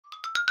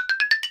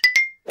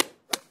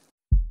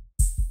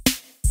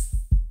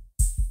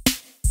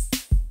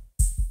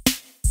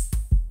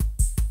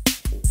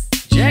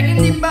Jack in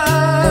the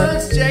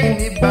box, Jack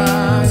in the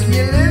box.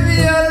 You live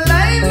your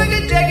life like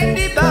a Jack in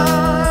the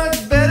box.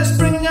 Better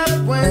spring up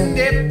when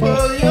they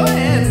pull your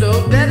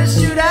handle. Better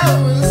shoot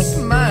out with a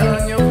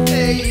smile on your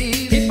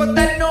face. People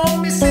that know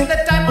me say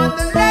that I'm on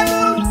the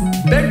level.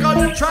 They're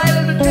gonna try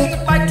to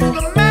testify to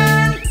the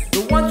man.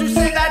 The ones who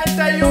say that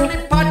I only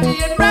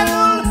party and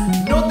revel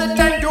know that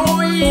I'm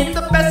doing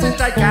the best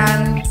that I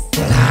can.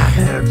 I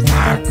heard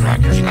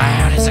firecrackers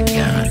loud as a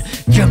gun.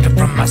 Jumped up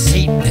from my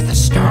seat with a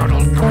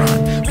startled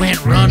grunt.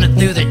 Went running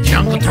through the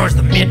jungle towards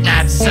the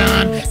midnight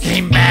sun.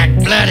 Came back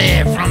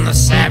bloody from the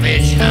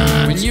savage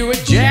hunt. When you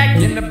were Jack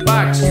in the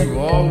box, you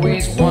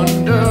always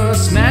wonder.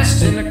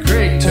 Snatched in a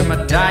crate to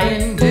my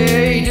dying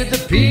day. Did the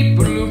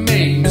people who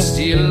made me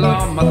steal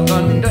all my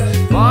thunder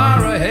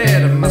far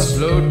ahead of my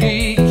slow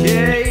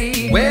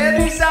decay? Where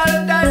is all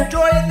that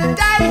joy that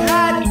I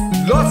had?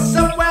 Lost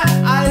somewhere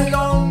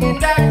along in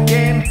that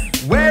game.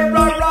 Where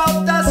are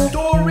all the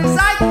stories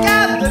I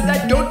gathered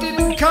that don't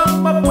even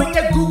come up when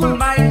you Google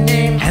my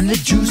name? And the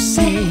Jews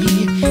say,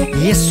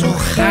 Yesu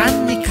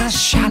Hanukkah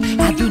Shal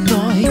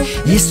Adonai,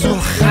 Yesu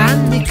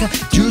Hanukkah.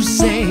 Jews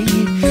say,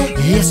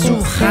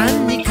 Yesu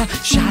Hanukkah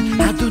Shal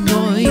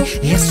Adonai,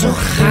 Yesu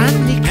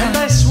Hanukkah. And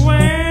I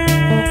swear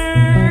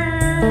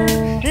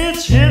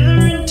it's hither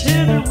and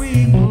thither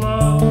we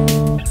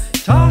blow,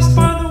 tossed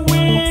by the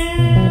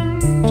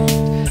wind.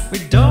 We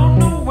don't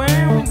know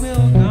where we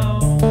will go.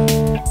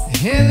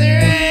 Hither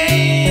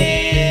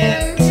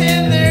and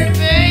thither,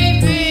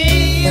 baby.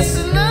 It's a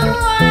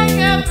little like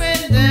up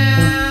and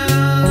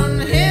down.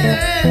 Hither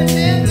and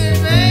thither,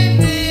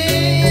 baby.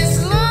 It's a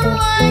little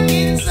like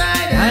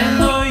inside I out.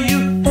 know you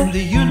and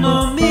you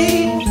know me.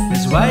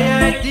 That's why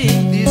I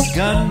think this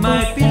gun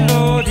might be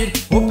loaded.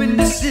 Open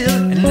the seal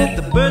and let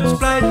the birds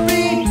fly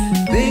free.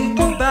 Think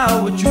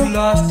about what you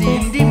lost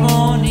in the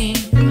morning.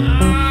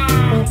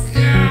 Oh,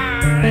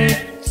 God,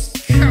 it's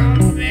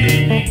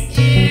coming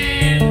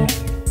again.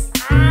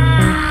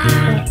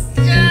 Oh,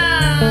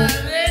 God,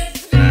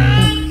 it's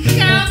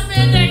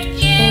coming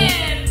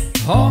again.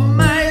 All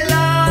my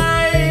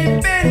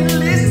life been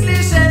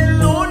listless and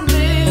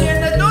lonely,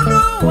 and I don't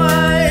know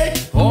why.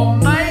 All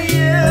my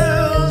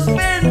years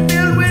been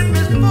filled with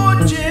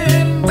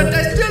misfortune, but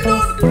I still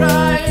don't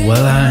cry.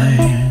 Well,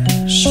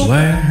 I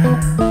swear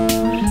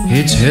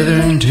it's hither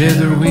and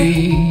thither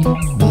we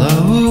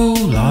blow,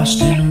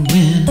 lost in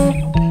wind.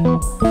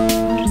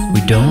 We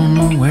don't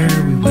know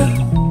where we will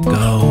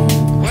go.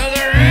 Well,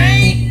 there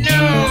ain't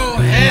no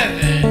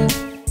heaven,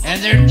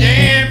 and there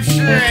damn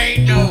sure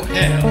ain't no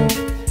hell.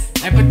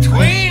 And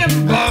between them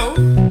both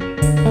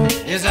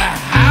is a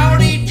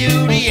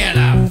howdy-doody and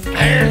a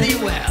fairly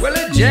well. Well,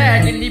 a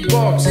Jack in the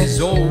box is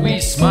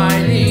always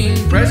smiling,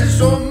 pressing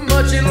so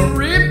much it'll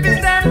rip his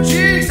damn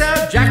cheeks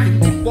out. Jack in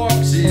the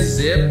box is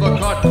ever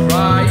caught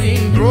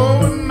crying, throw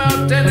him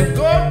out and a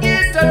go